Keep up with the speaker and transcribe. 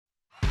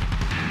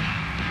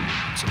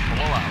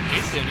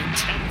8th inning,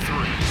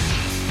 10-3.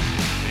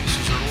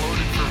 Bases are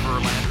loaded for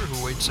Verlander,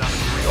 who waits on a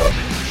 3-0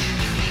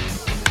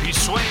 pitch. He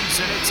swings,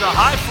 and it's a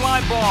high fly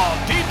ball,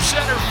 deep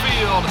center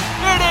field.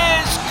 It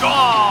is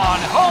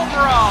gone! Home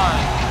run!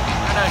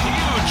 And a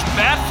huge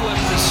bat flip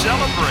to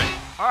celebrate.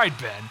 All right,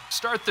 Ben,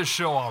 start the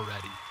show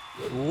already.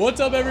 What's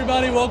up,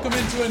 everybody? Welcome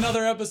into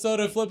another episode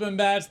of Flippin'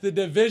 Bats. The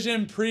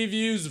division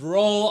previews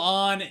roll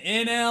on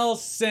NL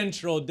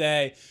Central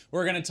Day.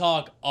 We're going to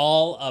talk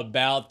all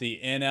about the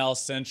NL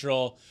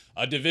Central,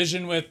 a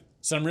division with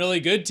some really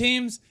good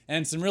teams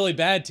and some really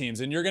bad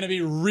teams. And you're going to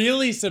be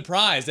really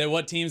surprised at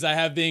what teams I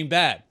have being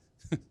bad.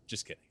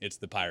 Just kidding. It's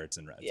the Pirates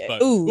and Reds. Yeah.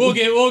 But we'll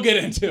get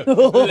into it. That's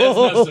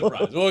no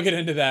surprise. We'll get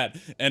into that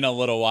in a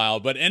little while.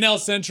 But NL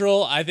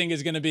Central, I think,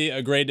 is going to be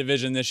a great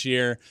division this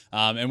year.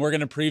 And we're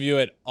going to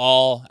preview it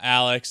all,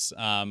 Alex.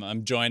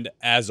 I'm joined,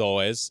 as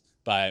always,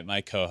 by my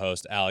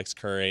co-host, Alex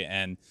Curry.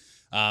 And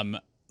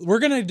we're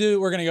going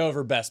to go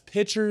over best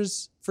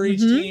pitchers for each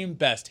team,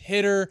 best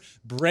hitter,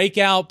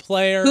 breakout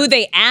player. Who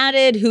they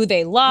added, who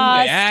they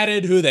lost.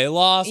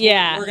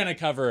 Yeah. We're going to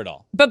cover it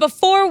all. But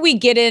before we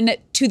get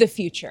into the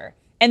future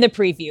and the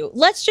preview,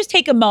 let's just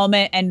take a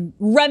moment and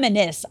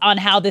reminisce on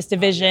how this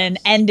division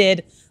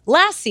ended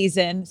last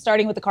season,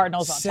 starting with the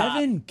Cardinals on top.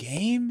 7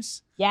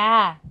 games?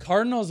 Yeah.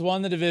 Cardinals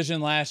won the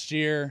division last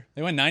year.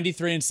 They went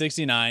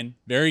 93-69.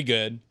 Very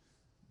good.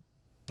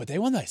 But they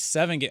won by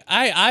 7 games.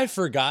 I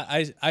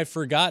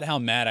forgot how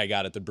mad I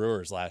got at the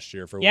Brewers last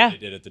year for what they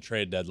did at the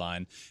trade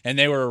deadline. And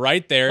they were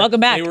right there.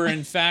 Welcome back. They were,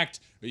 in fact,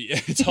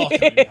 it's all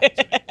coming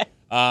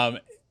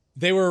back.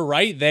 They were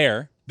right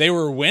there. They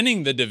were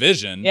winning the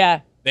division.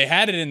 Yeah. They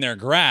had it in their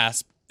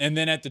grasp. And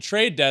then at the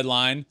trade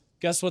deadline,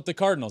 guess what the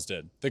Cardinals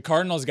did? The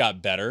Cardinals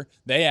got better.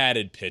 They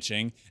added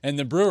pitching. And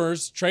the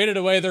Brewers traded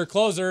away their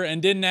closer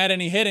and didn't add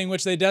any hitting,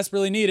 which they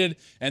desperately needed.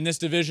 And this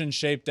division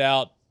shaped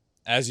out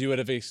as you would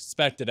have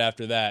expected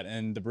after that.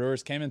 And the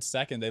Brewers came in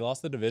second. They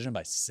lost the division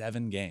by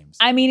 7 games.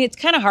 I mean, it's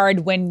kind of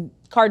hard when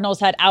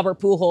Cardinals had Albert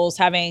Pujols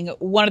having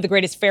one of the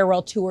greatest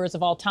farewell tours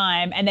of all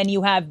time. And then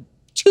you have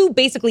 2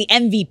 basically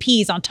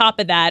MVPs on top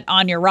of that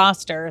on your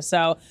roster.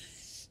 So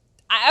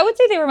I would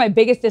say they were my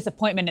biggest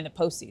disappointment in the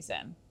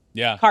postseason.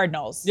 Yeah.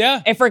 Cardinals.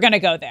 Yeah. If we're going to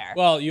go there.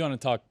 Well, you want to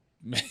talk...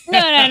 No. Hey,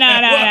 wait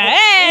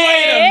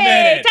a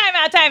minute.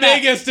 Time out.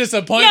 Biggest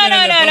disappointment in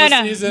the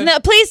postseason. No,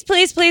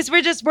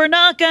 please. We're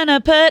not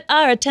gonna put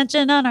our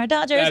attention on our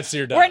Dodgers. That's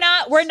your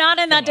Dodgers. We're not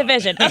in that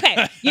division.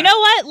 Okay. You know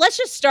what? Let's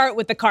just start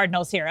with the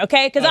Cardinals here,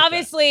 okay? Because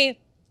obviously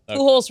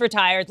Pujols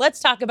retired. Let's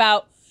talk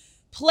about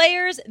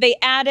players they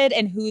added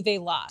and who they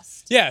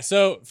lost. Yeah,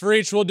 so for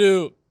each we'll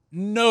do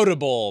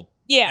notable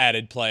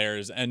added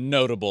players and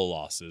notable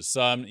losses.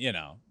 So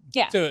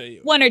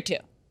one or two.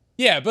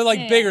 Yeah, but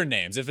bigger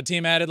names. If a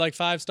team added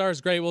 5 stars,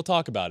 great, we'll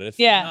talk about it. If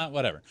not,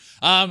 whatever.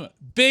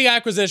 Big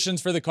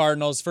acquisitions for the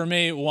Cardinals. For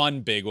me,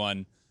 one big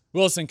one,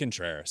 Wilson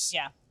Contreras.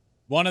 Yeah.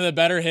 One of the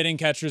better hitting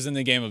catchers in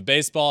the game of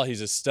baseball. He's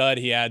a stud.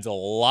 He adds a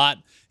lot.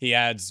 He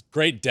adds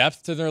great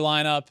depth to their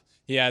lineup.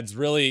 He adds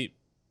really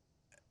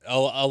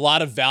a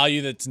lot of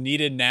value that's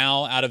needed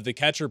now out of the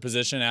catcher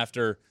position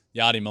after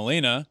Yadi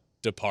Molina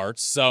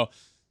departs. So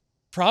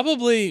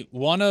probably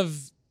one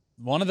of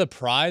the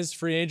prized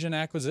free agent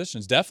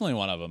acquisitions, definitely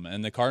one of them.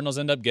 And the Cardinals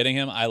end up getting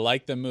him. I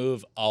like the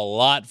move a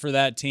lot for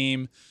that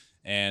team,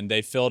 and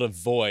they filled a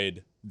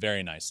void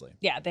very nicely.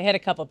 Yeah, they had a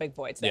couple big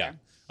voids there.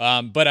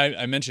 Yeah. But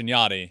I mentioned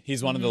Yadi.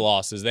 He's one of the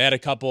losses. They had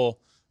a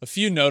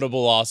few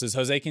notable losses.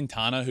 Jose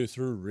Quintana, who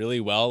threw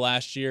really well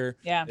last year,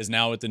 is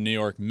now with the New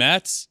York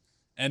Mets.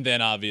 And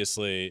then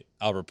obviously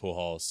Albert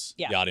Pujols,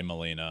 Yadi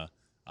Molina.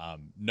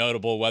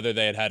 Notable whether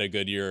they had a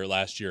good year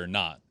last year or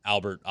not.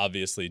 Albert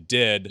obviously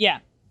did. Yeah.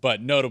 But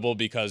notable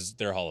because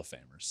they're Hall of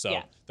Famers.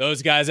 So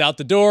those guys out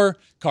the door.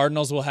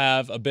 Cardinals will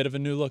have a bit of a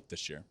new look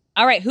this year.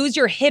 All right, who's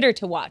your hitter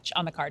to watch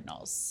on the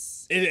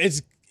Cardinals?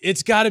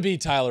 It's got to be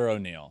Tyler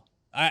O'Neill.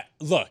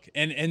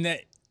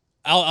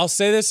 I'll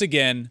say this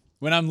again.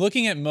 When I'm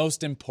looking at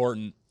most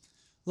important,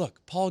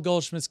 look, Paul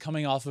Goldschmidt's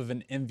coming off of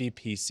an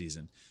MVP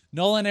season.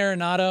 Nolan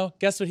Arenado,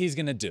 guess what he's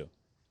going to do?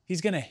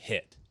 He's going to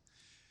hit.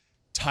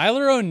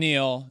 Tyler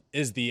O'Neill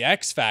is the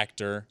X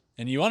factor.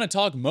 And you want to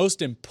talk most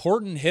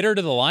important hitter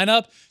to the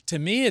lineup? To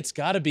me, it's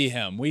got to be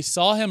him. We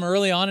saw him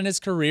early on in his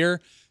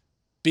career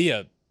be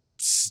a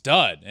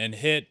stud and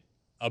hit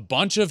a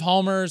bunch of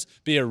homers,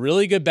 be a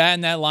really good bat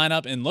in that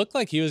lineup, and looked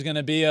like he was going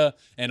to be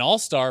an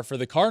all-star for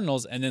the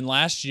Cardinals. And then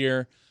last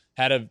year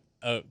had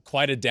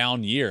quite a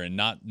down year and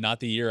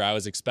not the year I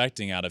was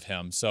expecting out of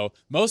him. So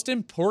most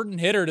important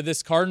hitter to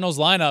this Cardinals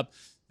lineup,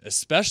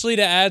 especially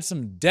to add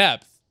some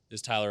depth,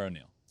 is Tyler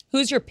O'Neill.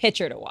 Who's your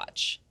pitcher to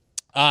watch?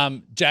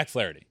 Jack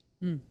Flaherty.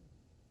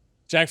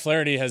 Jack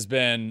Flaherty has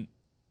been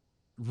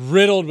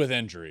riddled with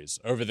injuries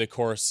over the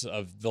course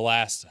of the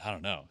last,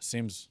 I'm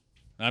just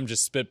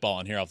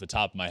spitballing here off the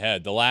top of my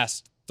head. The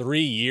last 3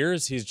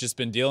 years, he's just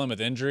been dealing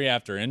with injury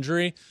after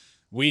injury.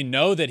 We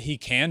know that he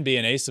can be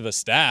an ace of a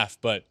staff,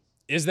 but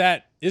is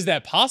that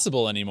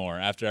possible anymore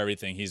after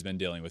everything he's been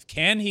dealing with?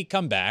 Can he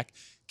come back?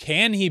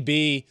 Can he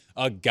be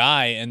a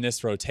guy in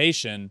this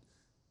rotation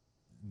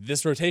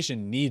this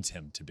rotation needs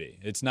him to be.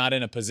 It's not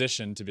in a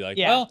position to be like,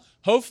 Yeah. well,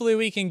 hopefully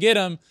we can get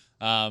him.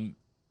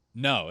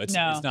 No, it's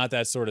No. not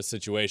that sort of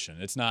situation.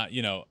 It's not,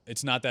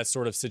 it's not that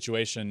sort of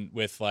situation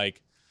with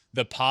like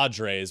the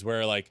Padres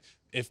where like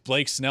if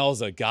Blake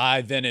Snell's a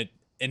guy, then it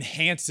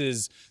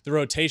enhances the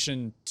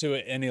rotation to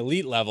an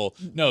elite level.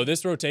 No,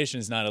 this rotation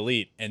is not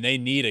elite, and they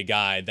need a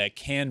guy that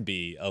can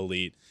be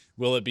elite.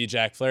 Will it be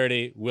Jack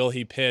Flaherty? Will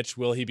he pitch?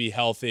 Will he be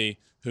healthy?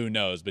 Who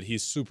knows? But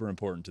he's super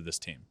important to this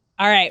team.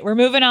 All right, we're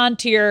moving on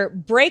to your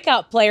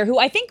breakout player, who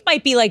I think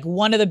might be like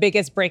one of the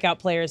biggest breakout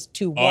players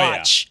to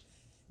watch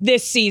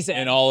this season.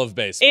 In all of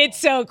baseball. It's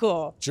so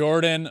cool.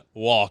 Jordan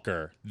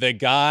Walker. The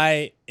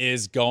guy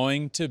is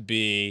going to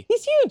be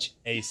He's huge.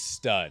 a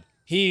stud.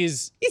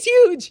 He's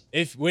huge.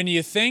 when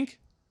you think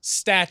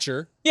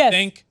stature, Yes.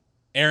 think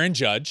Aaron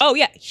Judge. Oh,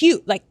 yeah,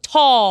 huge, like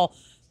tall,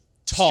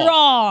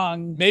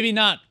 strong. Maybe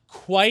not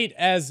quite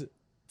as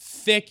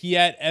thick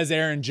yet as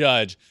Aaron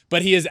Judge,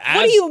 but he is as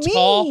What do you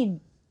tall.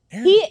 mean?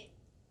 He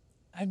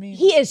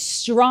He is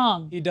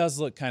strong. he does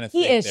look kind of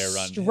He thick is there,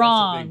 running.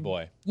 strong. That's a big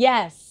boy.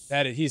 Yes.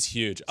 He's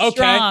huge. Okay.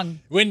 Strong.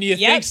 When you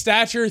think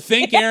stature,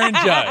 think Aaron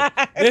Judge.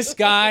 This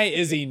guy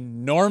is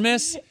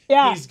enormous.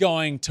 Yeah. He's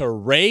going to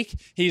rake.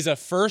 He's a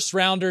first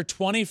rounder,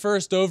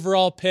 21st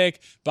overall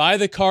pick by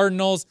the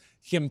Cardinals.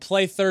 He can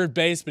play third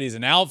base, but he's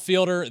an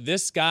outfielder.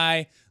 This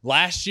guy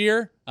last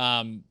year,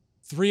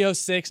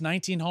 306,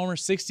 19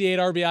 homers, 68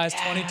 RBIs,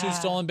 22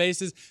 stolen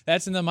bases.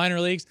 That's in the minor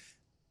leagues.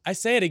 I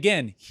say it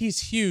again. He's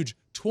huge.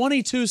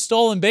 22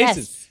 stolen bases.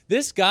 Yes.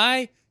 This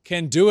guy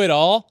can do it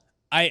all.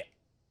 I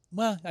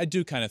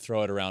do kind of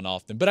throw it around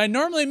often, but I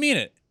normally mean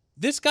it.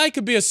 This guy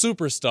could be a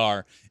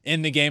superstar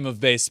in the game of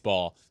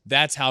baseball.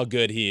 That's how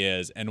good he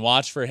is. And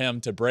watch for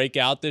him to break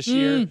out this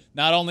year,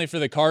 not only for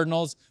the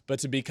Cardinals, but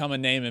to become a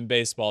name in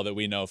baseball that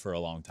we know for a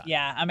long time.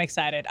 Yeah, I'm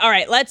excited. All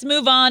right, let's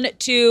move on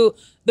to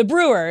the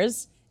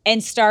Brewers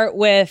and start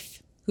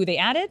with who they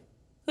added,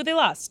 who they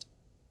lost.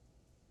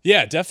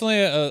 Yeah,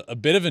 definitely a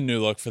bit of a new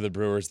look for the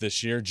Brewers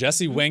this year.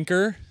 Jesse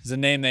Winker is a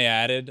name they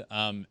added.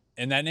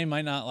 And that name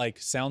might not like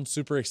sound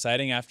super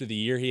exciting after the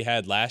year he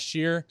had last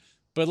year,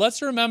 but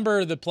let's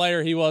remember the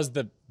player he was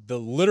the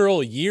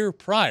literal year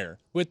prior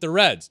with the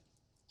Reds.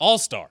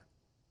 All-star.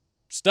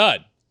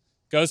 Stud.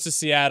 Goes to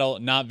Seattle,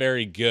 not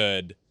very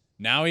good.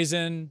 Now he's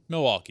in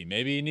Milwaukee.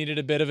 Maybe he needed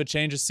a bit of a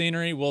change of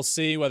scenery. We'll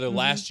see whether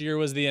last year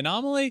was the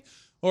anomaly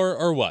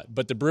or what.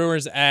 But the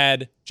Brewers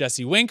add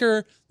Jesse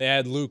Winker, they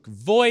add Luke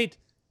Voit,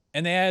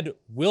 and they add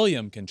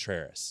William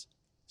Contreras.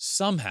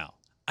 Somehow.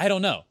 I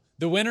don't know.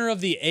 The winner of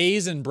the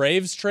A's and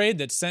Braves trade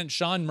that sent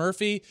Sean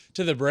Murphy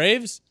to the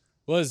Braves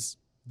was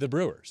the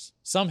Brewers.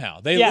 Somehow.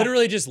 They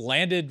literally just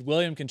landed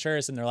William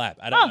Contreras in their lap.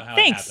 I don't know how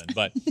it happened,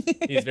 but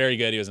he's very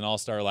good. He was an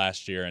all-star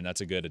last year, and that's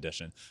a good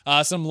addition.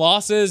 Some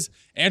losses,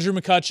 Andrew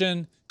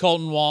McCutchen,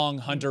 Colton Wong,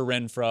 Hunter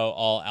Renfroe,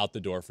 all out the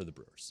door for the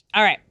Brewers.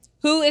 All right,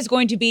 who is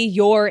going to be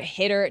your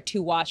hitter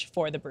to watch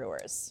for the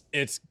Brewers?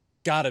 It's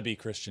got to be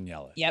Christian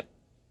Yelich. Yep.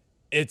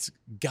 It's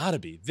got to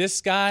be.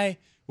 This guy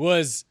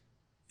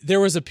there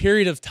was a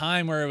period of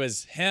time where it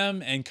was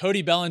him and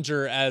Cody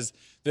Bellinger as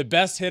the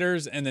best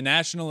hitters in the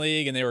National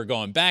League, and they were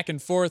going back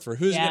and forth for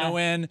who's going to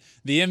win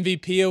the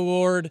MVP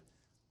award.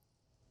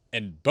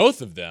 And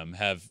both of them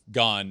have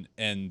gone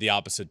in the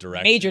opposite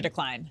direction. Major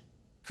decline.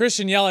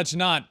 Christian Yelich,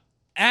 not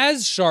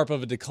as sharp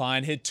of a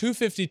decline, hit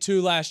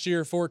 252 last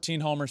year, 14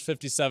 homers,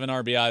 57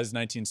 RBIs,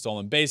 19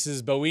 stolen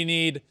bases, but we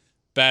need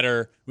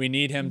better. We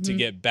need him to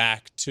get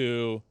back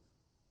to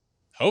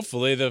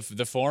hopefully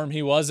the form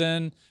he was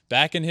in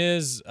back in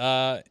his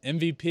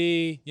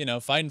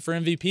MVP, fighting for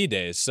MVP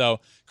days. So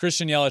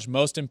Christian Yelich,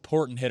 most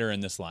important hitter in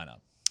this lineup.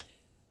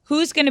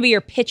 Who's going to be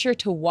your pitcher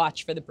to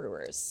watch for the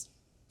Brewers?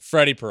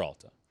 Freddie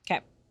Peralta.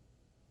 Okay.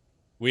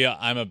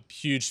 I'm a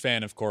huge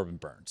fan of Corbin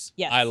Burns.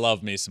 Yes. I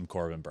love me some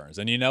Corbin Burns.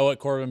 And you know what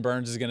Corbin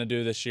Burns is going to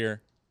do this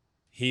year?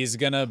 He's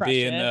going to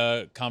be in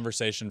the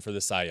conversation for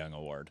the Cy Young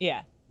Award.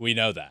 Yeah. We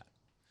know that.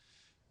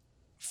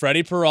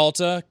 Freddie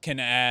Peralta can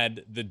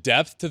add the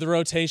depth to the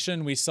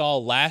rotation. We saw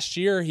last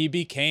year he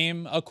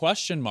became a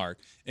question mark.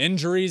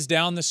 Injuries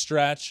down the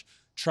stretch,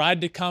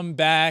 tried to come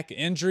back,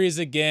 injuries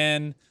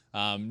again,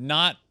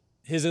 not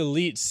his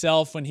elite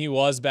self when he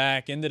was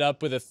back, ended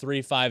up with a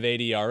 3.58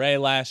 ERA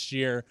last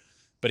year,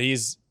 but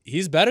he's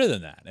better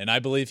than that, and I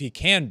believe he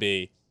can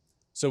be.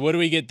 So what do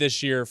we get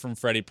this year from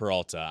Freddie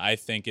Peralta? I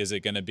think, is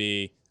it going to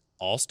be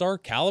all-star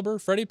caliber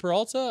Freddie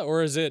Peralta,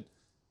 or is it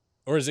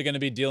going to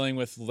be dealing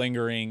with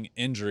lingering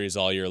injuries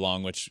all year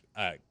long, which,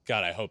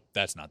 God, I hope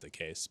that's not the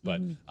case.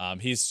 But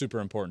he's super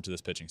important to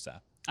this pitching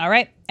staff. All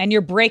right. And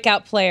your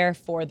breakout player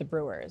for the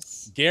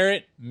Brewers?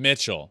 Garrett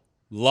Mitchell.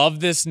 Love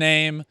this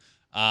name.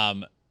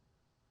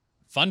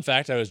 Fun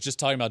fact, I was just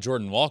talking about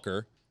Jordan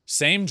Walker.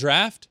 Same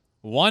draft,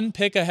 one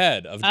pick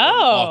ahead of Jordan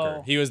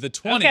Walker. He was the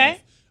 20th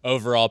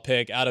overall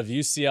pick out of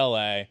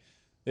UCLA.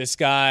 This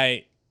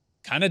guy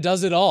kind of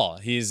does it all.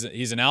 He's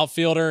an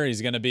outfielder.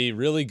 He's going to be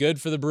really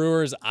good for the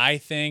Brewers, I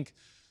think.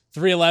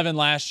 311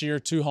 last year,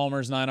 2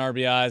 homers, 9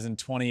 RBIs in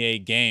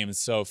 28 games.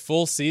 So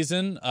full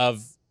season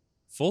of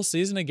full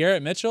season of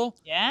Garrett Mitchell,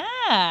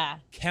 Yeah.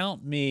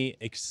 count me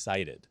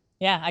excited.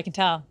 Yeah, I can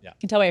tell. Yeah. I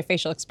can tell by your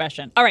facial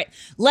expression. All right,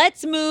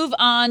 let's move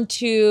on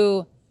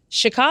to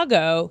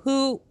Chicago,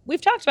 who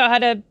we've talked about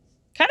had a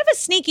kind of a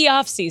sneaky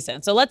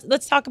offseason. So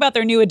let's talk about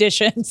their new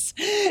additions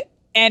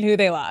and who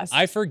they lost.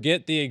 I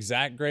forget the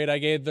exact grade I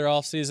gave their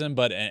offseason,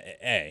 but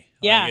A.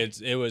 Yeah.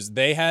 Like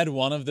they had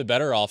one of the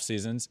better off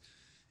seasons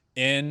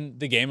in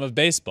the game of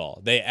baseball.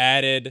 They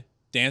added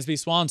Dansby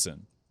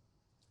Swanson.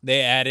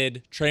 They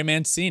added Trey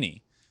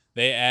Mancini.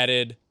 They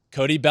added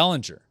Cody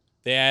Bellinger.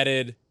 They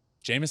added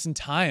Jameson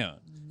Taillon.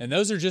 And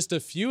those are just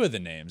a few of the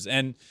names.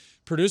 And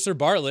producer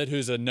Bartlett,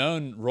 who's a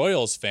known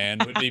Royals fan,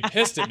 would be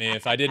pissed at me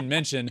if I didn't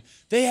mention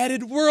they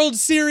added World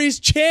Series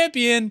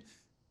champion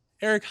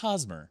Eric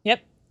Hosmer.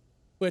 Yep.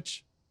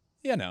 Which,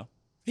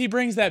 he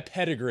brings that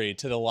pedigree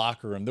to the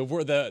locker room,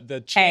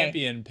 the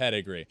champion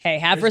pedigree. Hey,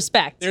 have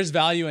respect. There's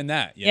value in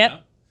that.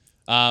 Yep.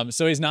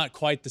 So he's not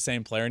quite the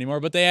same player anymore,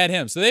 but they add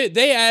him. So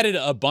they added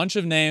a bunch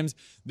of names.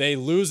 They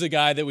lose a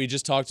guy that we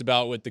just talked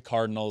about with the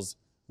Cardinals,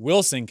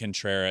 Wilson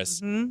Contreras.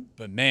 Mm-hmm.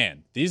 But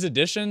man, these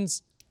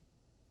additions,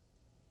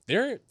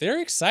 they're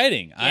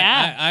exciting.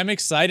 Yeah. I'm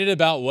excited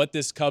about what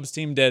this Cubs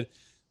team did.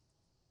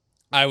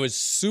 I was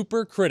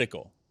super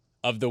critical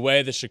of the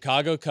way the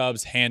Chicago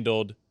Cubs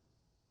handled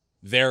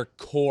their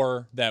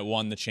core that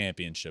won the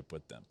championship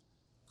with them.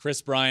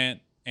 Chris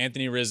Bryant,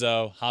 Anthony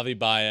Rizzo, Javi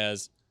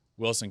Baez,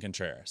 Wilson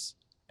Contreras.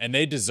 And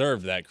they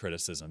deserved that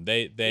criticism.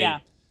 They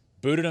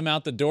booted him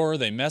out the door.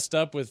 They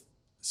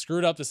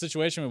screwed up the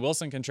situation with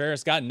Wilson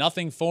Contreras, got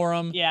nothing for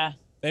him. Yeah.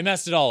 They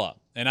messed it all up,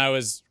 and I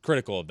was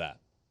critical of that.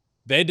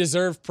 They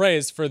deserve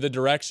praise for the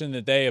direction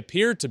that they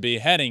appear to be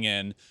heading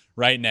in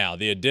right now.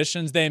 The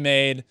additions they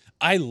made,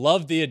 I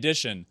love the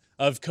addition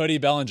of Cody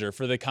Bellinger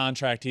for the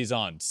contract he's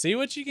on. See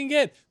what you can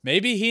get.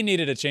 Maybe he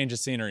needed a change of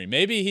scenery.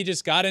 Maybe he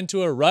just got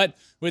into a rut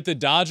with the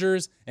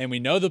Dodgers, and we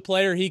know the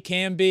player he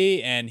can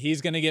be, and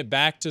he's going to get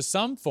back to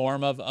some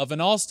form of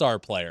an all-star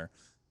player.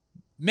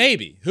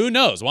 Maybe. Who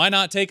knows? Why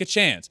not take a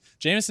chance?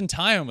 Jameson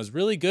Taillon was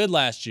really good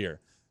last year.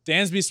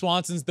 Dansby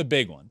Swanson's the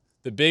big one.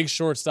 The big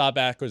shortstop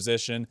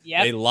acquisition.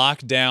 Yep. They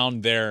locked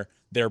down their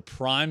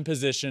prime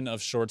position of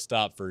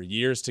shortstop for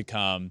years to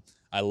come.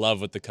 I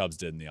love what the Cubs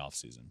did in the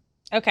offseason.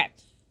 Okay.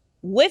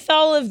 With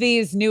all of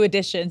these new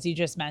additions you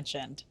just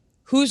mentioned,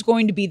 who's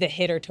going to be the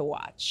hitter to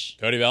watch?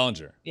 Cody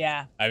Bellinger.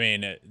 Yeah. I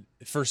mean,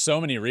 for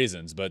so many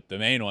reasons, but the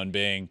main one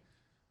being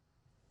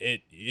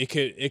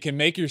it can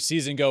make your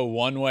season go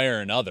one way or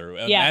another.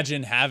 Yeah.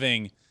 Imagine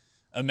having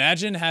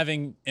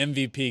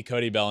MVP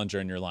Cody Bellinger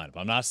in your lineup.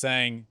 I'm not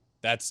saying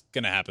that's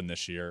going to happen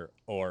this year,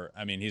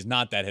 he's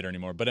not that hitter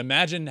anymore, but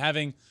imagine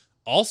having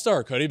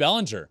all-star Cody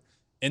Bellinger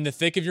in the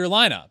thick of your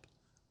lineup,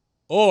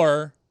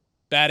 or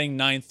batting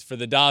ninth for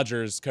the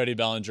Dodgers, Cody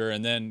Bellinger,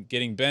 and then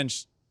getting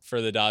benched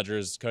for the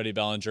Dodgers, Cody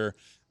Bellinger.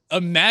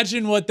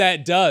 Imagine what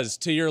that does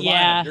to your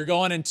lineup. You're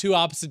going in two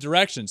opposite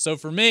directions. So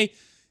for me,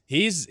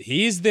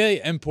 he's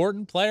the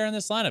important player in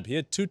this lineup. He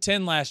had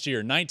 210 last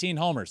year, 19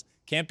 homers.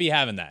 Can't be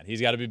having that.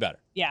 He's got to be better.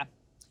 Yeah.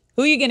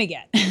 Who are you going to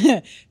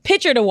get?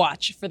 Pitcher to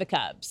watch for the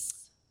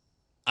Cubs.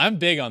 I'm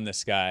big on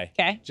this guy.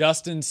 Okay.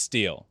 Justin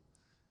Steele.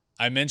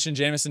 I mentioned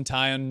Jameson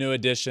Taillon, new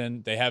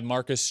addition. They have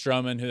Marcus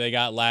Stroman, who they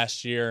got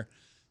last year.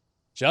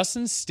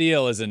 Justin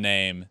Steele is a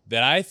name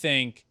that I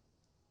think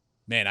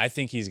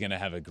he's going to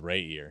have a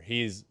great year.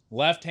 He's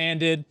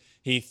left-handed.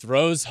 He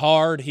throws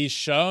hard. He's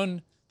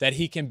shown that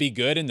he can be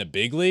good in the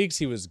big leagues.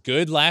 He was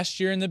good last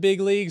year in the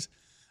big leagues.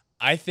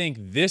 I think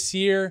this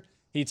year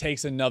he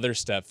takes another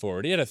step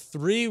forward. He had a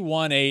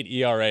 3.18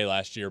 ERA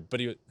last year, but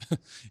he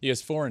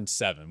was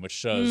 4-7, which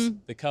shows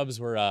the Cubs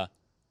were not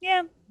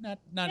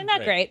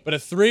great. But a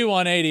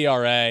 3.18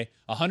 ERA,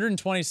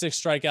 126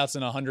 strikeouts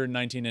and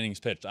 119 innings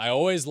pitched. I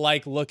always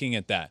like looking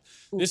at that.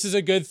 Ooh. This is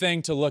a good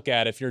thing to look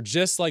at if you're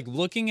just like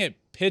looking at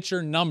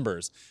pitcher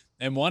numbers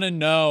and want to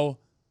know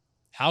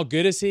how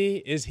good is he?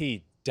 Is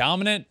he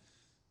dominant?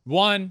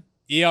 One,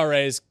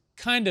 ERA is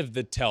kind of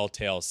the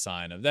telltale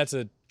sign of that's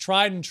a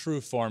tried and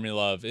true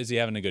formula of is he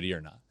having a good year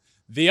or not.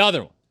 The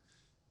other one,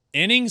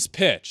 innings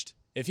pitched.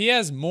 If he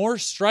has more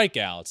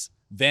strikeouts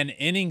than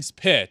innings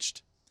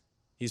pitched,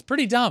 he's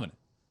pretty dominant.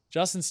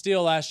 Justin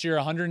Steele last year,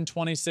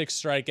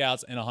 126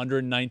 strikeouts and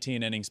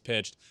 119 innings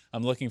pitched.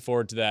 I'm looking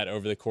forward to that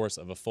over the course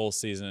of a full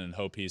season and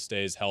hope he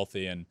stays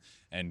healthy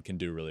and can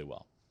do really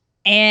well.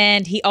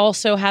 And he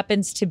also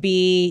happens to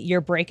be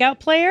your breakout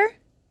player?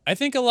 I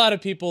think a lot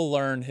of people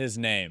learn his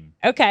name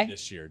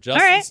this year.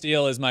 Justin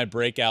Steele is my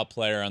breakout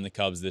player on the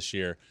Cubs this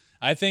year.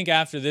 I think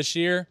after this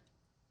year,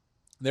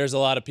 there's a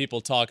lot of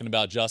people talking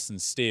about Justin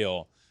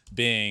Steele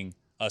being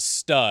a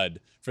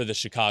stud for the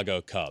Chicago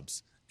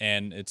Cubs.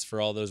 And it's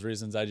for all those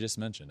reasons I just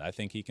mentioned. I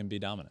think he can be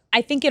dominant.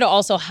 I think it'll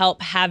also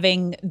help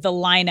having the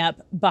lineup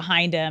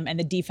behind him and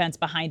the defense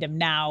behind him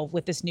now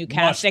with this new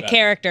cast of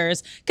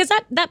characters. Because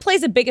that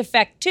plays a big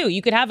effect, too.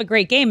 You could have a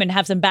great game and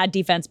have some bad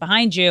defense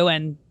behind you,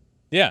 and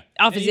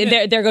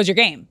obviously there goes your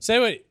game. Say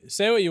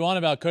what you want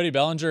about Cody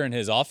Bellinger and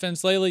his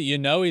offense lately. You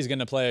know he's going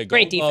to play a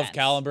Gold Glove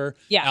caliber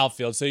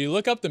outfield. So you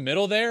look up the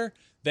middle there.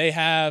 They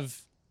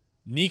have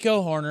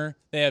Nico Horner,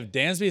 they have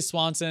Dansby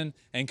Swanson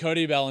and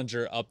Cody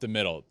Bellinger up the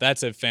middle.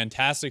 That's a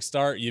fantastic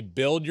start. You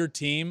build your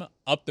team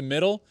up the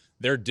middle.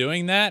 They're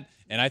doing that.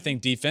 And I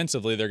think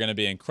defensively they're going to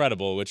be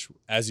incredible, which,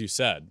 as you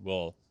said,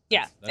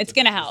 it's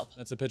going to help.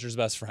 That's a pitcher's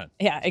best friend.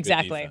 Yeah,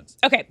 exactly.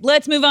 Okay,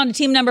 let's move on to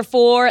team number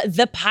 4,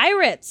 the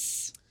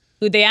Pirates.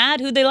 Who'd they add?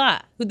 Who'd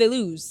they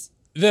lose?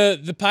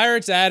 The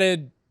Pirates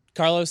added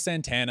Carlos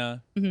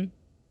Santana,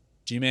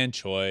 G-Man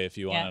Choi, if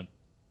you want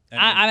to.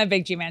 I'm a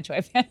big G-Man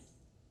Choi fan.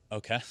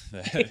 Okay.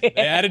 They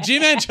added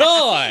G-Man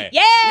Choi.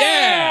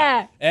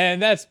 Yeah.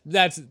 And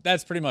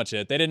that's pretty much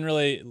it. They didn't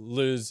really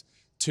lose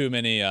too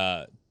many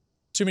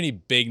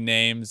big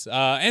names.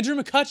 Andrew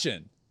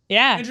McCutchen.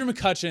 Yeah. Andrew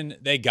McCutchen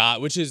they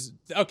got, which is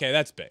okay,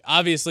 that's big.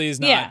 Obviously he's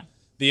not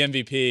the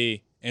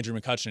MVP Andrew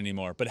McCutchen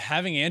anymore, but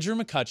having Andrew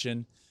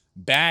McCutchen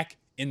back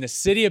in the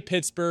city of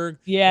Pittsburgh,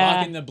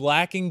 rocking the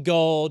black and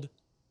gold,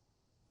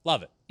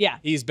 love it. Yeah.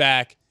 He's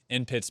back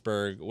in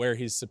Pittsburgh where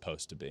he's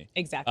supposed to be.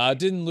 Exactly.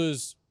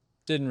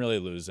 Didn't really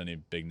lose any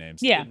big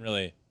names. Yeah. Didn't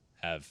really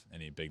have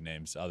any big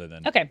names other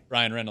than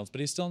Ryan Reynolds, but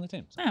he's still on the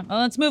team. So. Well,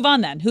 let's move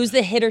on then. Who's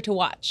the hitter to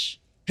watch?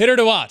 Hitter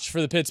to watch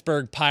for the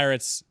Pittsburgh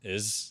Pirates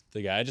is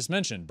the guy I just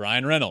mentioned,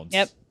 Brian Reynolds.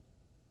 Yep.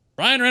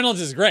 Brian Reynolds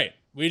is great.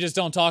 We just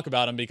don't talk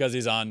about him because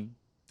he's on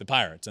the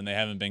Pirates, and they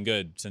haven't been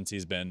good since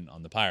he's been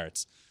on the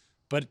Pirates.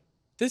 But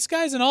this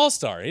guy's an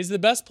all-star. He's the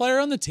best player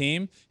on the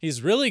team.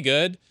 He's really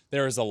good.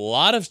 There was a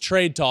lot of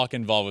trade talk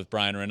involved with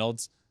Brian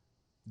Reynolds.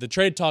 The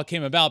trade talk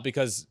came about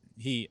because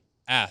he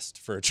asked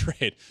for a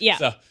trade. Yeah.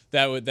 So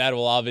that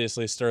will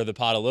obviously stir the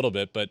pot a little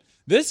bit. But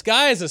this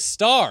guy is a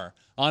star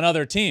on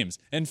other teams.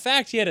 In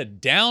fact, he had a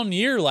down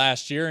year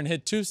last year and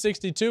hit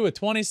 .262 with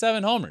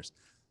 27 homers.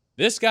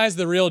 This guy's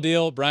the real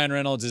deal. Brian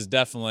Reynolds is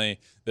definitely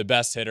the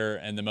best hitter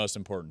and the most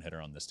important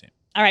hitter on this team.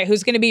 All right,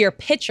 who's going to be your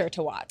pitcher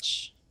to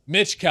watch?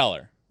 Mitch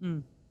Keller.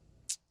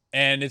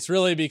 And it's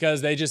really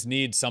because they just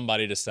need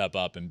somebody to step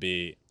up and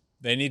be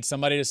an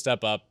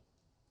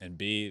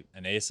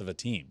ace of a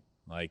team.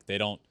 Like they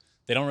don't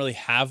really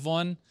have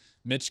one.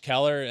 Mitch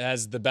Keller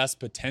has the best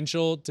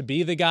potential to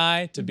be the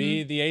guy, to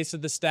be the ace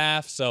of the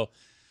staff. So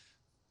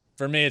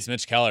for me, it's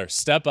Mitch Keller.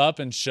 Step up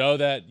and show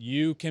that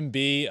you can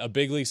be a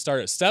big league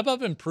starter. Step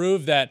up and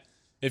prove that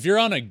if you're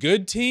on a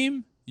good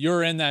team,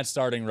 you're in that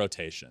starting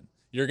rotation.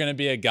 You're going to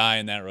be a guy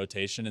in that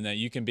rotation and that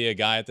you can be a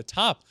guy at the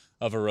top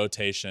of a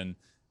rotation.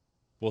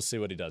 We'll see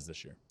what he does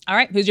this year. All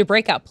right, who's your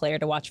breakout player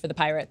to watch for the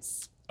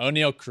Pirates?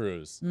 O'Neal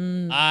Cruz.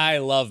 I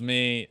love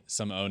me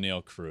some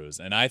O'Neal Cruz.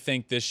 And I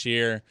think this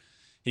year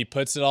he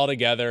puts it all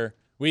together.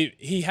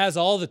 He has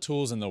all the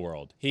tools in the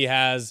world. He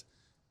has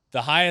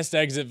the highest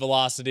exit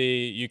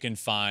velocity you can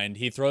find.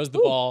 He throws the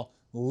ball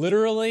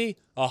literally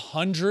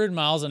 100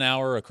 miles an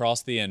hour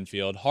across the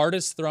infield.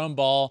 Hardest thrown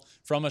ball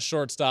from a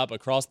shortstop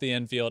across the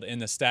infield in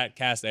the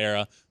StatCast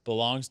era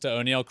belongs to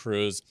O'Neal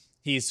Cruz.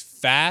 He's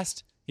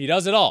fast. He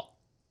does it all.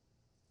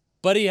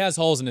 But he has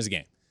holes in his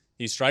game.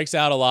 He strikes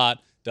out a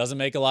lot, doesn't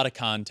make a lot of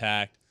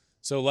contact.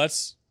 So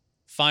let's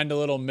find a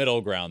little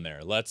middle ground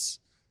there. Let's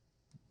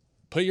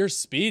put your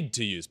speed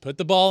to use. Put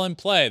the ball in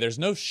play. There's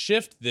no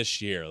shift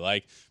this year.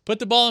 Like, put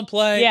the ball in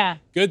play. Yeah.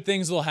 Good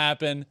things will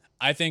happen.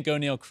 I think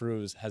O'Neal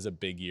Cruz has a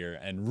big year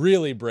and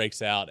really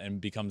breaks out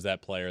and becomes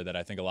that player that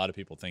I think a lot of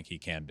people think he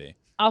can be.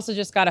 Also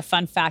just got a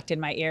fun fact in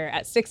my ear.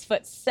 At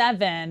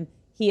 6'7",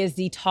 he is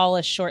the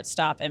tallest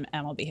shortstop in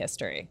MLB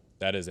history.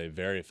 That is a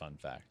very fun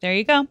fact. There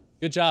you go.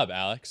 Good job,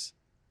 Alex.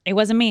 It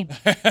wasn't me.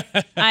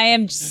 I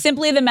am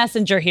simply the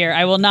messenger here.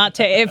 I will not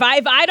take if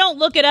I don't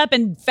look it up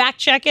and fact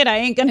check it, I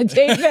ain't gonna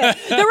take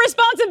the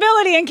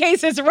responsibility in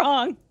case it's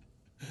wrong.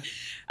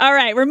 All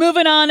right, we're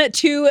moving on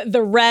to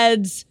the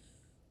Reds.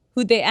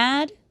 Who'd they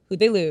add? Who'd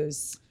they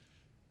lose?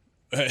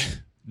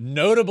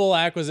 Notable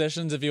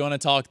acquisitions, if you want to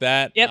talk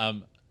that. Yep.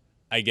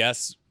 I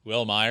guess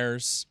Will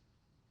Myers.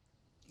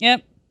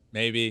 Yep.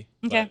 Maybe.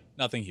 Okay. But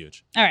nothing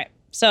huge. All right.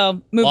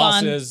 So move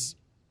on. Losses,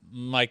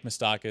 Mike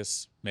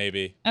Moustakas,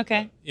 maybe.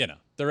 Okay. But,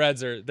 the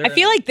Reds are... I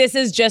feel like this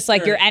is just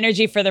like your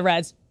energy for the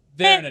Reds.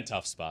 They're in a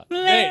tough spot.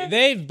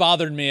 They've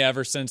bothered me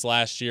ever since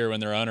last year when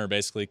their owner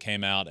basically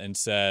came out and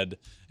said,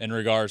 in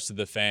regards to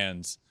the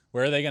fans,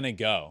 where are they going to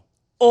go?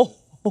 Oh.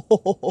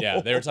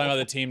 Yeah, they were talking about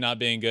the team not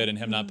being good and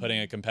him not putting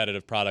a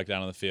competitive product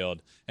out on the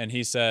field. And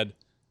he said,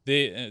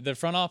 the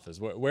front office,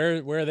 where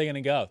are they going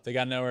to go? They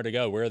got nowhere to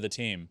go. We're the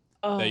team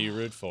that you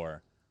root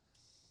for.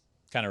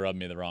 Kind of rubbed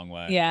me the wrong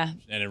way. Yeah.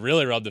 And it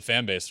really rubbed the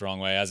fan base the wrong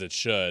way, as it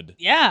should.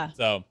 Yeah.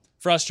 So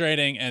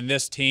frustrating. And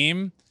this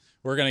team,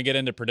 we're going to get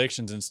into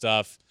predictions and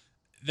stuff.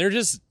 They're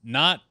just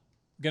not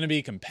going to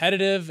be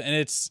competitive, and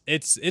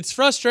it's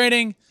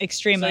frustrating.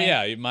 Extremely. So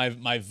yeah, my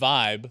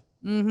vibe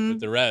with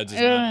the Reds is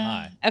not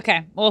high.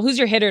 Okay. Well, who's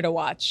your hitter to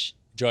watch?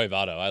 Joey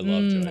Votto. I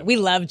love Joey. We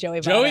love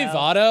Joey Votto. Joey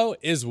Votto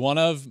is one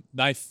of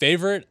my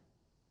favorite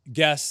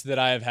guests that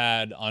I have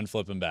had on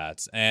Flippin'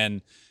 Bats.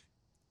 And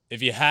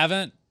if you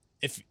haven't,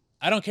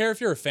 I don't care if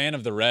you're a fan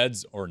of the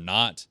Reds or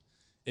not,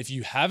 if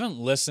you haven't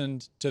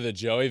listened to the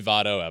Joey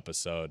Votto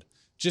episode,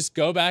 just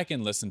go back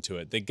and listen to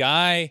it. The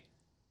guy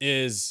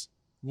is,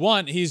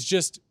 he's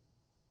just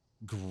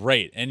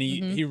great. And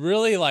he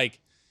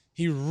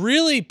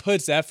really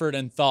puts effort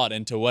and thought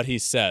into what he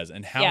says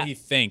and how he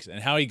thinks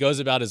and how he goes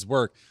about his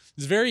work.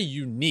 It's very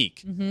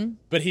unique,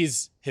 but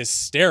he's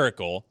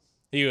hysterical.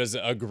 He was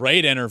a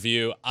great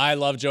interview. I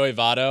love Joey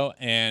Votto,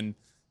 and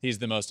he's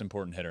the most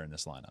important hitter in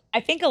this lineup.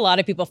 I think a lot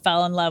of people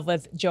fell in love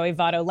with Joey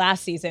Votto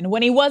last season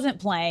when he wasn't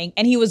playing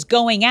and he was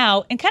going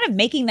out and kind of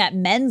making that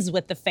amends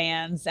with the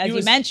fans, as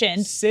you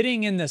mentioned.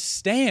 Sitting in the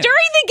stands.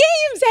 During the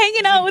games,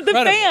 hanging out with the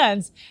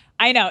fans.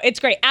 I know. It's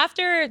great.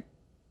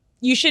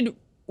 You should,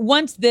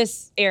 once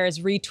this airs,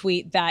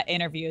 retweet that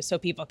interview so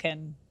people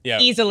can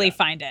easily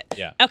find it.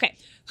 Yeah. Okay.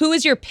 Who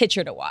is your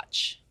pitcher to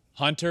watch?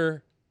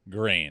 Hunter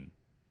Green.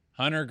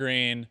 Hunter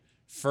Green,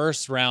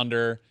 first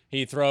rounder.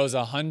 He throws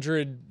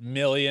 100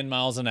 million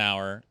miles an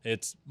hour.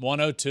 It's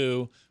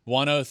 102,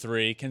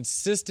 103,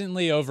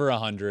 consistently over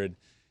 100.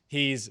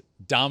 He's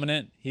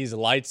dominant. He's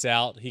lights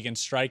out. He can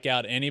strike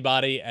out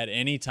anybody at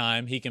any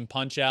time. He can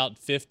punch out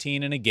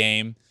 15 in a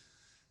game.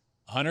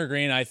 Hunter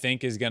Green, I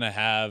think, is going to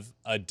have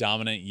a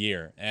dominant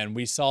year. And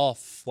we saw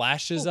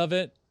flashes of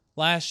it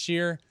last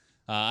year.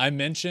 I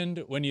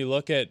mentioned when you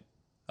look at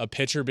a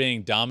pitcher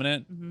being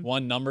dominant,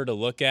 one number to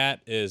look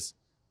at is,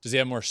 does he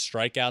have more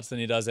strikeouts than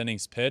he does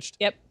innings pitched?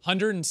 Yep.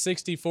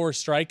 164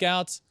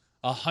 strikeouts,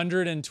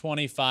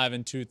 125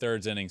 and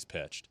 2/3 innings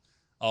pitched.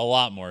 A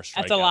lot more strikeouts.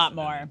 That's a lot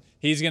more.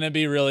 He's going to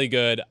be really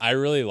good. I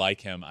really like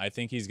him. I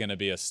think he's going to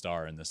be a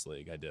star in this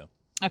league. I do.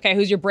 Okay,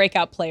 who's your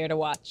breakout player to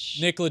watch?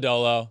 Nick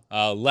Lodolo,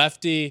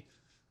 lefty,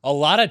 a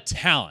lot of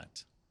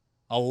talent.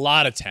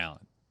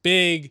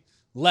 Big,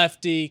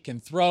 lefty, can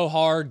throw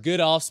hard, good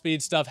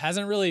off-speed stuff.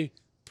 Hasn't really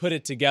put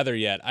it together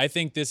yet. I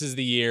think this is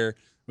the year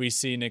we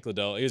see Nick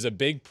Lodolo. He was a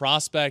big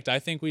prospect. I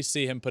think we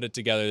see him put it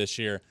together this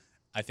year.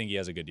 I think he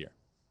has a good year.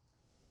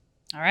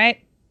 All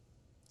right.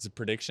 Is it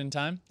prediction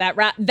time? That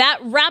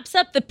wraps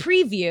up the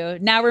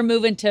preview. Now we're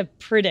moving to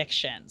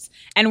predictions.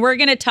 And we're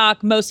going to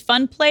talk most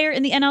fun player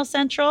in the NL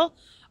Central,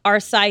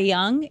 our Cy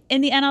Young in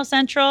the NL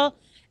Central,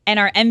 and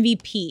our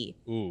MVP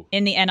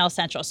in the NL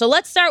Central. So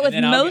let's start with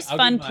most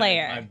fun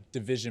player. My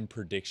division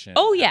prediction.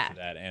 Oh, yeah. After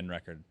that and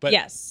record. But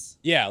yes.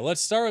 Yeah, let's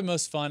start with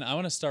most fun. I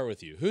want to start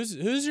with you.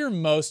 Who's your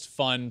most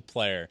fun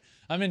player?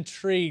 I'm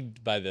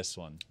intrigued by this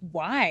one.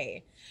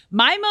 Why?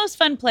 My most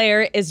fun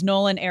player is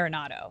Nolan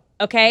Arenado.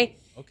 Okay?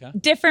 Okay.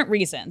 Different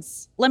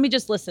reasons. Let me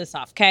just list this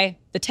off, okay?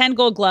 The 10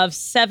 Gold Gloves,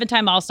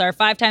 7-time All-Star,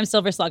 5-time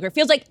Silver Slugger. It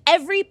feels like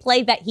every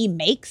play that he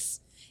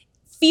makes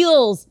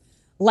feels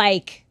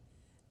like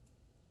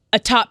a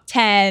top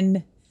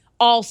 10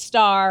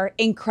 All-Star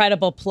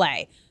incredible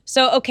play.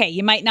 So, okay,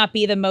 you might not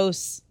be the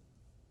most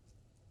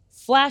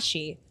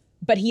flashy,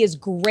 but he is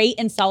great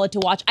and solid to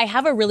watch. I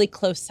have a really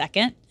close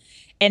second,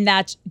 and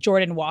that's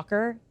Jordan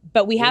Walker.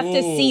 But we have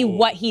to see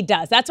what he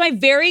does. That's my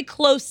very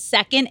close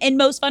second and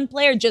most fun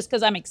player, just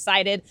because I'm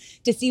excited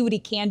to see what he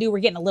can do. We're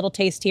getting a little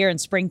taste here in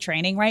spring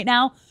training right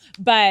now.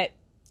 But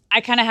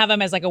I kind of have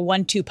him as like a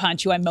 1-2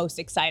 punch who I'm most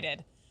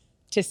excited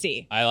to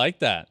see. I like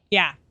that.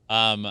 Yeah.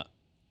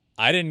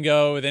 I didn't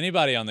go with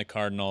anybody on the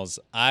Cardinals.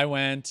 I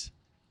went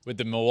with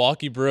the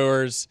Milwaukee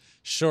Brewers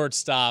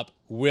shortstop,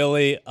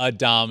 Willy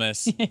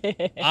Adames.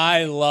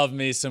 I love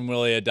me some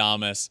Willy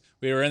Adames.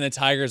 We were in the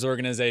Tigers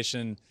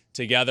organization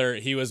together.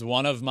 He was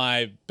one of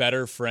my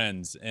better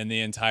friends in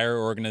the entire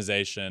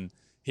organization.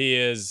 He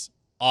is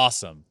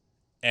awesome,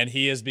 and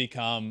he has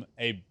become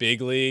a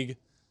big league.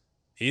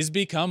 He's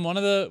become one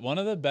of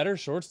the better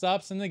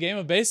shortstops in the game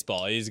of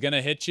baseball. He's going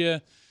to hit you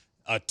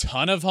a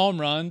ton of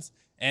home runs,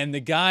 and the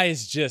guy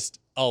is just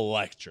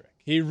electric.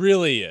 He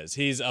really is.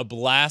 He's a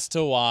blast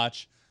to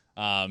watch.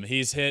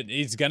 He's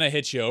going to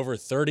hit you over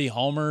 30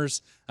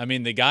 homers. I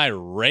mean, the guy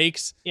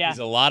rakes. Yeah. He's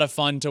a lot of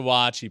fun to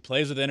watch. He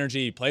plays with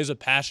energy. He plays with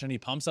passion. He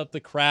pumps up the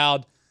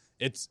crowd.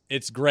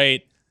 It's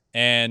great.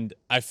 And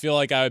I feel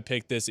like I would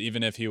pick this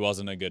even if he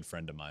wasn't a good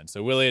friend of mine.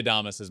 So Willy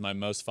Adames is my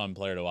most fun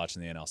player to watch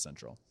in the NL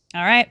Central.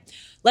 All right.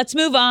 Let's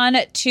move on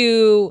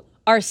to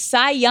our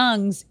Cy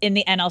Youngs in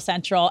the NL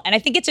Central. And I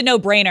think it's a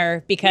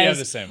no-brainer because we have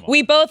the same one.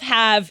 We both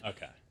have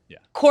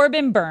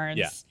Corbin Burns.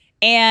 Yeah.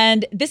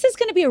 And this is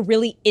going to be a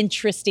really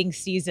interesting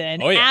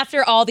season.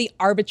 After all the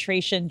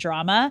arbitration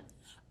drama.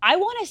 I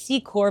want to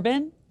see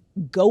Corbin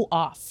go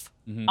off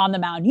on the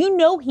mound. You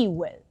know he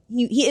will.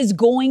 He is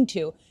going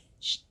to.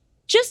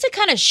 Just to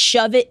kind of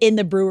shove it in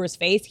the Brewers'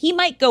 face, he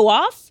might go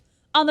off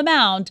on the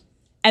mound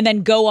and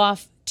then go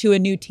off to a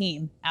new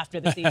team after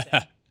the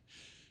season.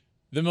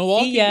 The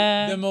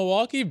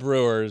Milwaukee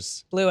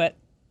Brewers blew it.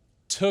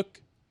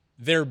 Took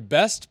their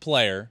best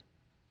player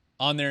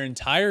on their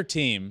entire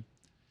team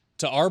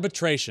to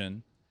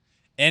arbitration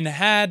and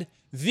had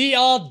the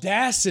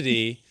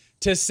audacity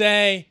to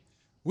say,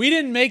 we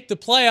didn't make the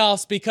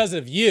playoffs because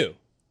of you.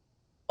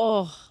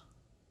 Oh.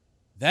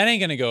 That ain't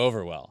going to go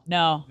over well.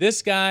 No.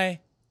 This guy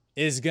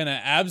is going to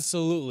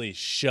absolutely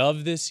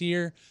shove this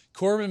year.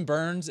 Corbin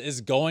Burns is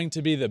going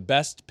to be the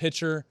best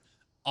pitcher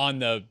on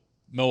the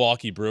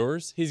Milwaukee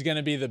Brewers. He's going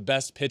to be the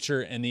best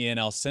pitcher in the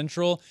NL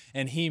Central,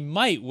 and he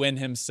might win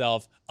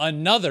himself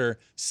another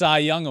Cy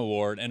Young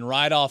Award and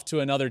ride off to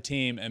another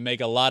team and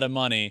make a lot of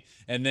money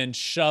and then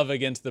shove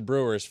against the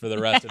Brewers for the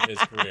rest of his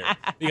career.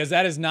 Because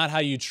that is not how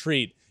you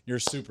treat your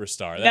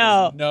superstar.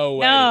 That is no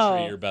way to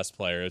treat your best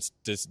player. It's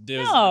just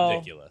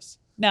ridiculous.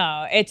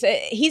 No,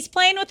 he's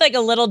playing with like a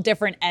little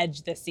different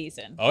edge this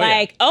season. Oh,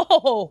 like,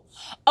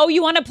 yeah.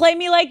 You want to play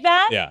me like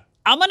that? Yeah.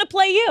 I'm going to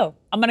play you.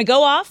 I'm going to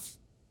go off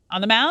on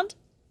the mound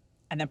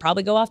and then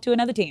probably go off to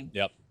another team.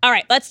 Yep. All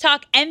right, let's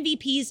talk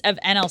MVPs of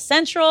NL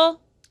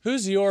Central.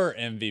 Who's your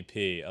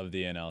MVP of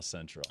the NL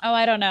Central? Oh,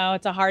 I don't know.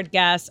 It's a hard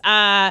guess.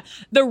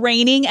 The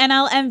reigning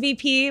NL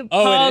MVP,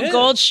 Paul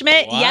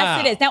Goldschmidt. Wow.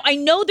 Yes, it is. Now, I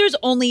know there's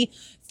only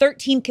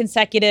 13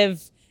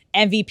 consecutive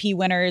MVP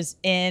winners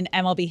in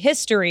MLB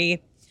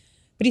history,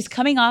 but he's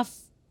coming off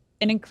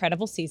an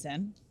incredible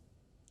season.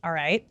 All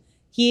right.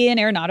 He and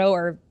Arenado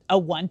are a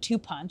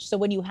 1-2 punch. So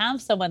when you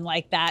have someone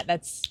like that,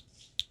 that's,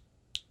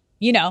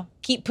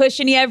 keep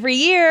pushing you every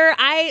year,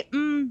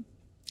 I'm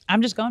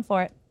just going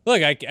for it.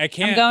 Look, I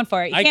can't. I'm going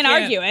for it. You can't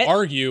argue it.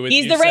 Argue with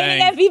He's you the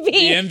reigning MVP.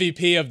 The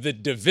MVP of the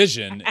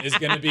division is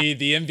going to be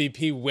the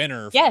MVP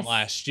winner from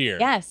last year.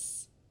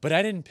 Yes. But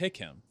I didn't pick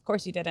him. Of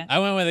course you didn't. I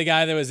went with a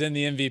guy that was in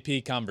the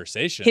MVP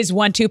conversation. His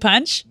 1-2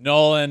 punch?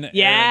 Nolan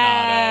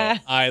Yeah.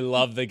 Arenado. I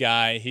love the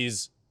guy.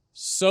 He's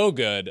so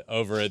good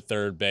over at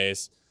third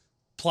base.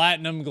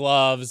 Platinum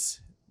gloves,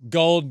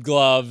 gold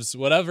gloves,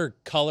 whatever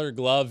color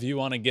glove you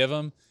want to give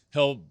him,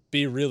 he'll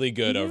be really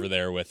good over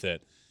there with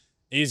it.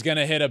 He's going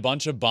to hit a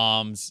bunch of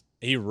bombs.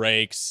 He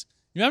rakes.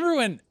 Remember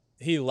when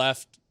he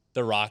left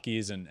the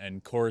Rockies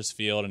and Coors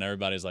Field and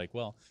everybody's like,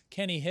 well,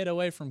 can he hit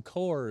away from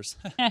Coors?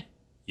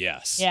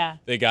 Yes. Yeah.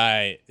 The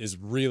guy is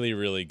really,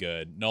 really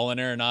good. Nolan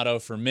Arenado,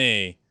 for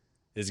me,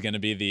 is going to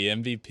be the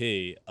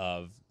MVP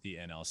of the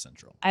NL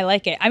Central. I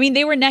like it. I mean,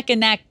 they were neck and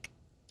neck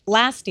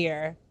last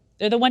year.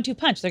 They're the 1-2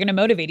 punch. They're going to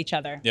motivate each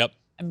other. Yep.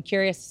 I'm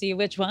curious to see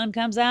which one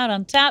comes out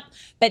on top.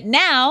 But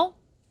now,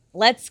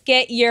 let's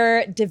get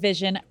your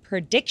division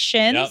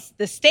predictions. Yep.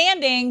 The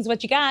standings,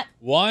 what you got?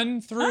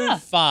 1 through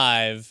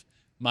 5,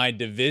 my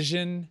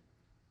division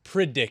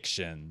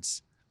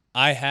predictions.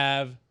 I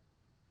have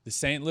the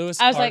St. Louis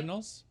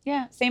Cardinals.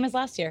 Yeah, same as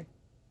last year.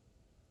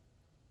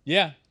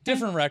 Yeah,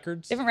 different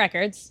records. Different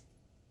records.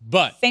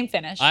 But same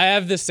finish. I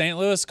have the St.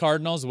 Louis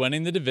Cardinals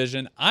winning the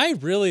division. I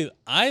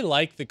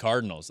like the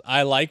Cardinals.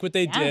 I like what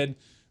they did.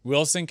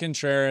 Wilson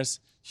Contreras,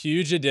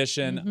 huge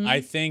addition. I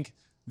think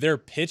their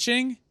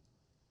pitching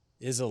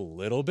is a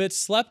little bit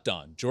slept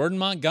on. Jordan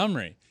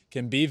Montgomery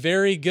can be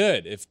very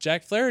good. If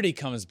Jack Flaherty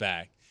comes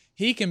back,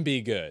 he can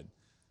be good.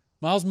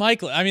 Miles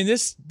Michael, I mean,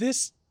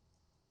 this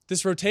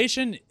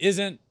rotation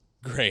isn't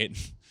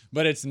great,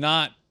 but it's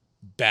not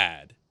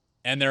bad.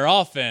 And their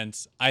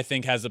offense, I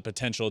think, has the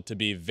potential to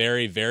be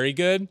very, very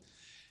good.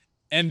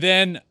 And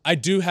then I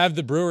do have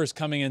the Brewers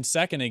coming in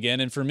second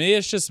again. And for me,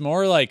 it's just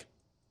more like,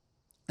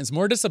 it's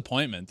more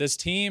disappointment. This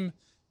team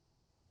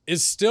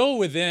is still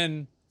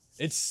within,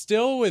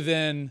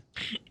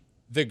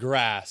 the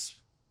grasp.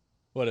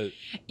 What is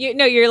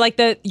you're like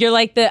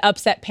the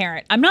upset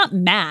parent. I'm not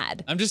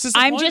mad. I'm just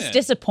disappointed. I'm just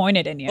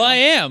disappointed in you. Well, I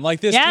am. Like,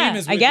 this team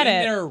is within I get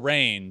it. their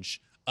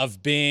range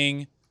of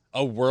being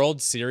a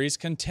World Series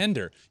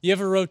contender. You have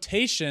a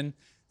rotation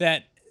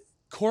that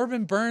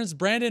Corbin Burns,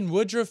 Brandon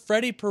Woodruff,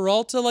 Freddie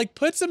Peralta, like,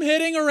 put some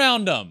hitting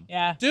around them.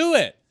 Yeah. Do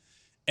it.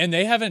 And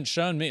they haven't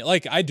shown me,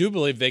 like, I do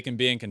believe they can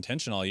be in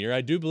contention all year.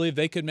 I do believe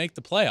they could make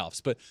the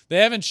playoffs, but they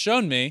haven't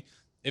shown me,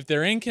 if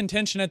they're in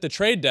contention at the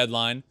trade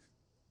deadline,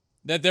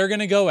 that they're going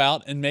to go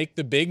out and make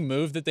the big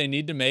move that they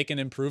need to make and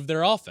improve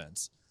their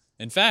offense.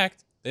 In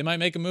fact, they might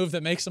make a move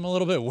that makes them a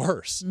little bit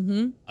worse.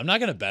 I'm not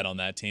going to bet on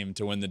that team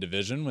to win the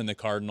division when the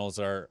Cardinals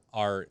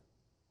are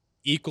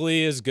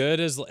equally as good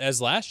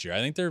as last year. I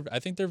think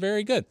they're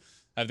very good.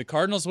 I have the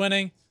Cardinals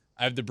winning.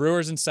 I have the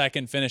Brewers in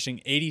second, finishing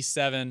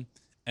 87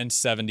 and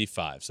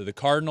 75. So the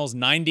Cardinals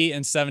 90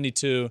 and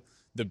 72,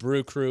 the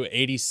Brew Crew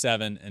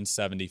 87 and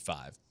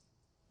 75.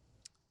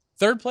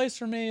 Third place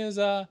for me is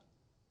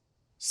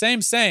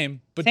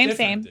same, but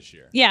different this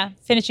year. Yeah,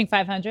 finishing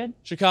 500.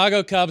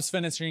 Chicago Cubs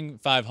finishing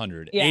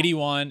 500. Yeah.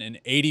 81 and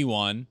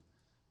 81.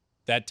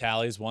 That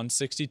tallies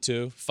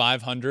 162,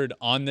 500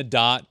 on the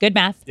dot. Good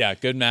math. Yeah,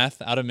 good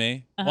math out of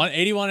me.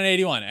 81 and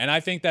 81. And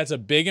I think that's a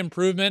big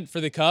improvement for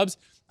the Cubs.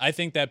 I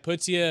think that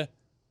puts you're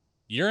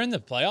in the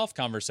playoff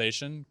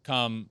conversation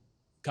come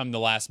the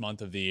last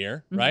month of the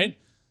year, right?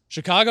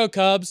 Chicago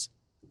Cubs,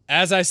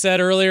 as I said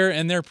earlier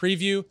in their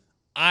preview,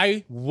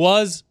 I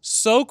was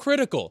so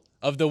critical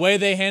of the way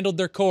they handled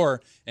their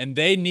core, and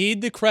they need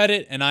the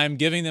credit, and I'm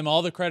giving them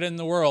all the credit in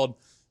the world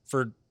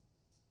for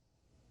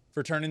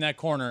turning that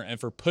corner and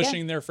for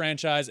pushing their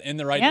franchise in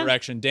the right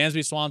direction.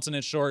 Dansby Swanson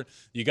is short.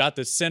 You got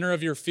the center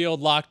of your field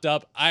locked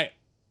up.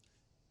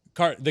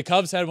 The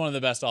Cubs had one of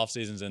the best off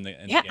seasons in the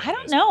game. I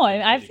don't know.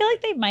 I feel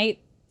like they might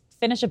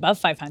finish above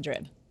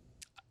 500.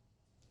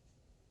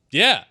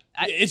 Yeah,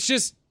 it's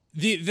just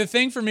the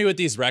thing for me with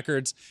these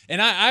records,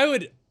 and I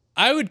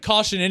would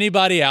caution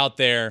anybody out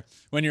there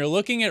when you're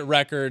looking at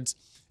records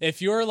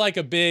if you're like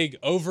a big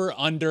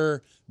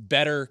over-under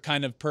better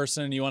kind of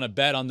person and you want to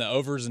bet on the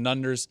overs and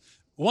unders,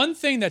 one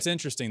thing that's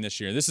interesting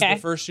this year, this is the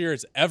first year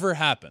it's ever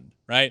happened,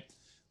 right?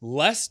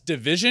 Less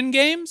division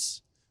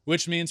games,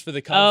 which means for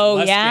the Cubs,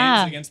 less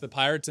games against the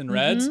Pirates and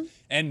Reds,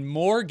 and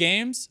more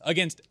games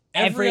against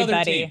every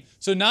other team.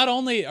 So not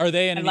only are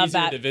they in an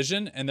easier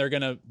division and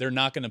they're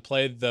not gonna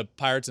play the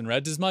Pirates and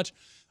Reds as much,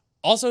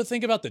 also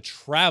think about the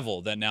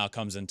travel that now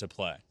comes into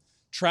play.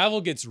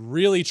 Travel gets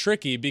really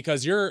tricky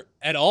because you're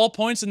at all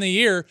points in the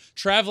year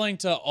traveling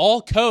to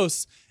all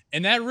coasts,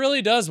 and that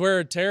really does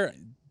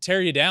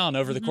tear you down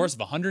over the course of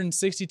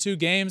 162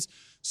 games.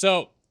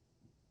 So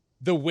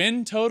the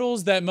win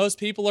totals that most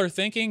people are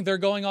thinking, they're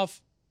going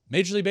off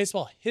Major League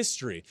Baseball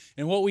history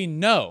and what we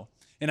know.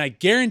 And I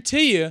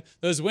guarantee you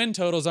those win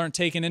totals aren't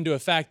taking into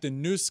effect the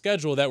new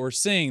schedule that we're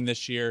seeing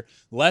this year.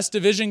 Less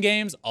division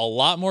games, a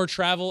lot more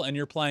travel, and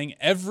you're playing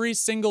every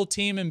single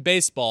team in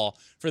baseball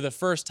for the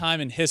first time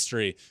in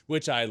history,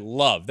 which I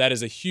love. That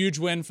is a huge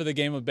win for the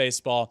game of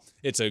baseball.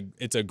 It's a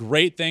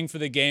great thing for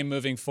the game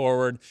moving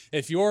forward.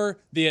 If you're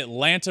the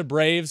Atlanta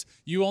Braves,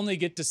 you only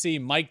get to see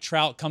Mike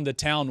Trout come to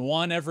town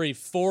one every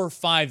 4 or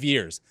 5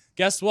 years.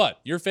 Guess what?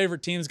 Your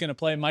favorite team is going to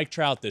play Mike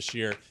Trout this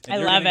year.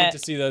 And you're going to get to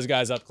see those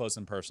guys up close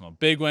and personal.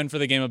 Big win for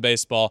the game of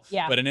baseball,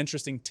 but an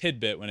interesting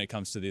tidbit when it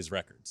comes to these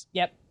records.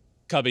 Yep.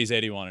 Cubbies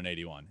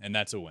 81-81, and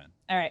that's a win.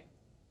 All right.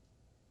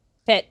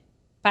 Pitt,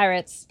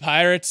 Pirates.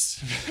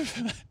 Pirates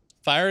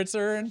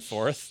are in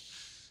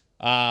fourth.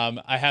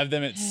 I have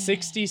them at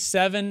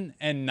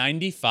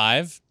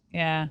 67-95.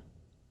 Yeah.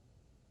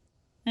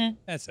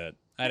 That's it.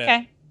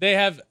 Okay. They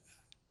have...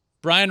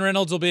 Brian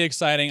Reynolds will be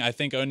exciting. I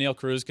think O'Neal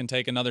Cruz can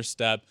take another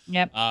step.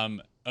 Yep.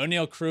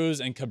 O'Neal Cruz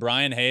and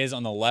Cabrian Hayes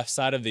on the left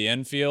side of the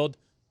infield.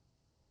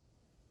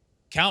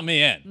 Count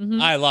me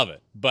in. I love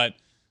it. But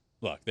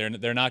look,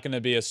 they're not going to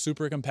be a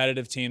super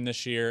competitive team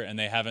this year, and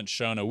they haven't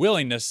shown a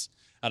willingness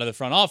out of the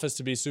front office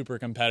to be super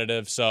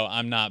competitive. So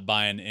I'm not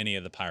buying any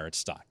of the Pirates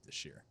stock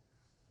this year.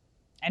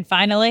 And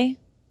finally,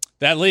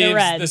 that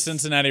leaves the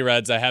Cincinnati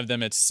Reds. I have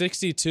them at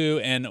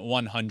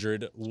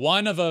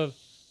 62-100.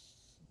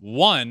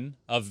 One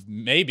of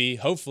maybe,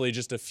 hopefully,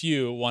 just a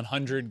few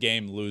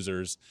 100-game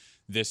losers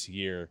this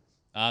year.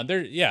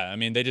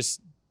 They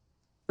just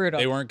brutal.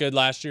 They weren't good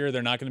last year.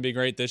 They're not going to be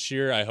great this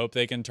year. I hope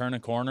they can turn a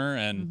corner.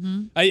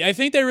 And I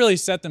think they really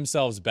set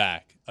themselves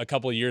back a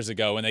couple of years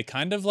ago when they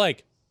kind of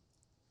like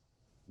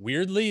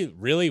weirdly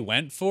really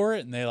went for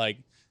it. And they like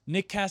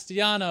Nick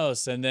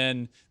Castellanos, and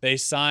then they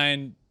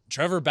signed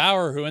Trevor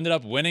Bauer, who ended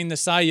up winning the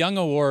Cy Young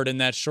Award in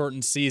that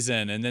shortened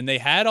season. And then they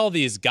had all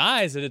these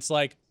guys that it's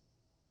like,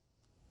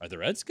 are the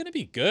Reds going to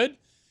be good?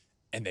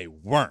 And they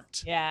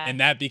weren't. Yeah. And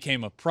that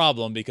became a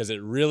problem because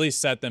it really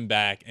set them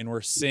back, and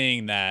we're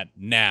seeing that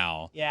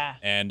now. Yeah.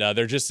 And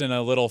they're just in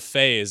a little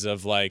phase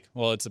of like,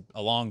 well, it's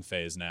a long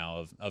phase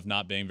now of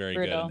not being very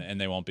good, and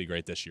they won't be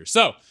great this year.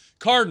 So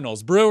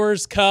Cardinals,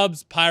 Brewers,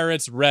 Cubs,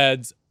 Pirates,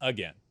 Reds,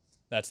 again.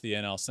 That's the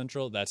NL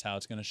Central. That's how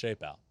it's going to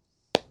shape out.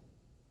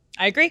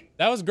 I agree.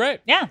 That was great.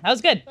 Yeah, that was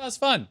good. That was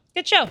fun.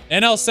 Good show.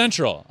 NL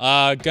Central.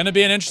 Going to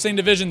be an interesting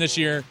division this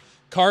year.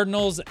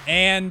 Cardinals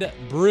and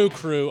Brew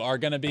Crew are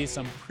going to be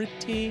some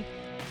pretty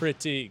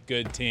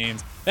good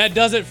teams. That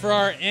does it for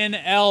our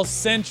NL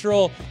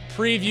Central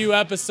preview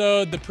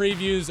episode. The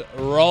previews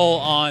roll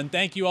on.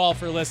 Thank you all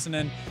for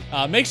listening.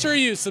 Make sure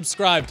you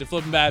subscribe to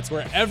Flippin' Bats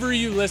wherever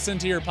you listen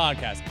to your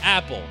podcast.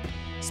 Apple,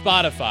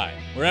 Spotify,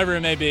 wherever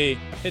it may be.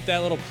 Hit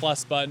that little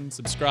plus button,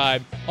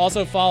 subscribe.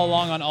 Also follow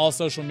along on all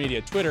social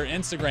media, Twitter,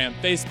 Instagram,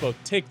 Facebook,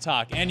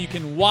 TikTok, and you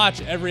can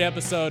watch every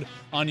episode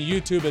on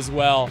YouTube as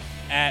well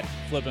at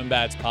Flippin'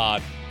 Bats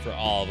Pod for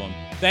all of them.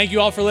 Thank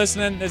you all for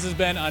listening. This has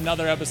been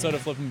another episode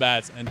of Flippin'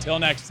 Bats. Until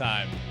next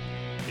time,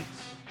 peace.